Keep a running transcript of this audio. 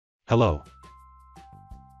Hello.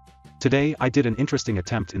 Today I did an interesting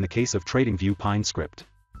attempt in the case of TradingView Pine script.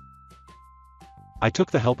 I took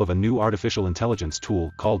the help of a new artificial intelligence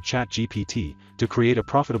tool called ChatGPT to create a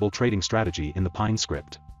profitable trading strategy in the Pine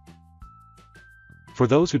script. For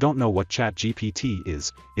those who don't know what ChatGPT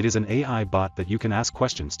is, it is an AI bot that you can ask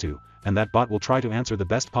questions to, and that bot will try to answer the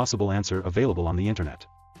best possible answer available on the internet.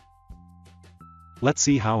 Let's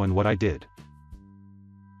see how and what I did.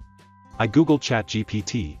 I googled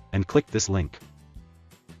ChatGPT and clicked this link.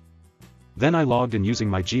 Then I logged in using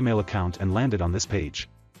my Gmail account and landed on this page.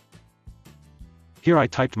 Here I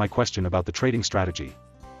typed my question about the trading strategy.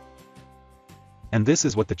 And this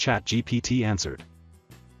is what the ChatGPT answered.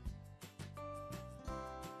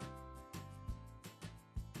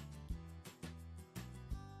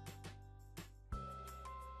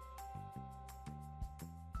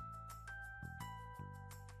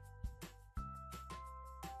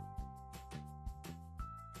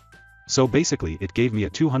 So basically it gave me a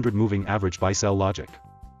 200 moving average buy-sell logic.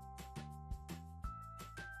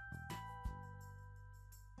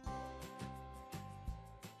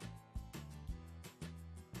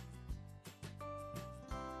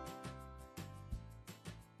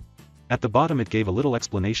 At the bottom it gave a little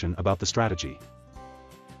explanation about the strategy.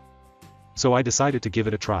 So I decided to give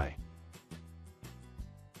it a try.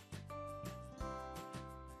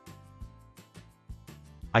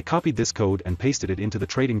 I copied this code and pasted it into the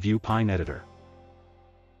TradingView Pine editor.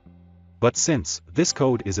 But since this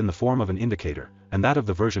code is in the form of an indicator, and that of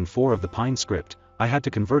the version 4 of the Pine script, I had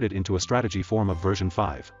to convert it into a strategy form of version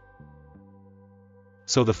 5.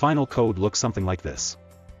 So the final code looks something like this.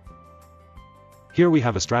 Here we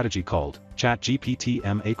have a strategy called ChatGPT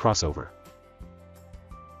MA crossover.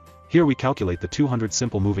 Here we calculate the 200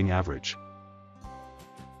 simple moving average.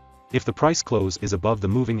 If the price close is above the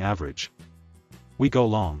moving average, we go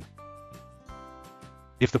long.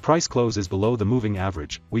 If the price close is below the moving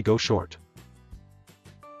average, we go short.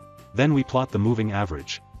 Then we plot the moving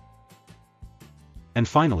average. And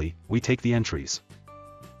finally, we take the entries.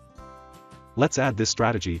 Let's add this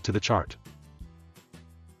strategy to the chart.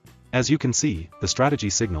 As you can see, the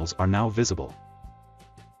strategy signals are now visible.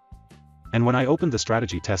 And when I opened the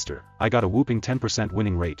strategy tester, I got a whooping 10%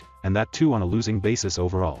 winning rate, and that too on a losing basis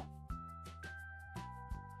overall.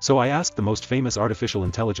 So I asked the most famous artificial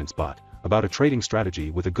intelligence bot about a trading strategy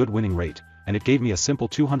with a good winning rate, and it gave me a simple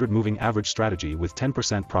 200 moving average strategy with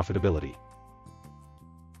 10% profitability.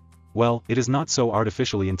 Well, it is not so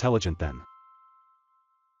artificially intelligent then.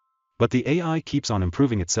 But the AI keeps on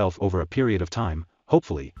improving itself over a period of time.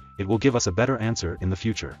 Hopefully, it will give us a better answer in the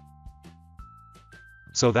future.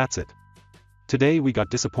 So that's it. Today we got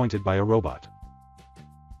disappointed by a robot.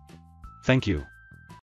 Thank you.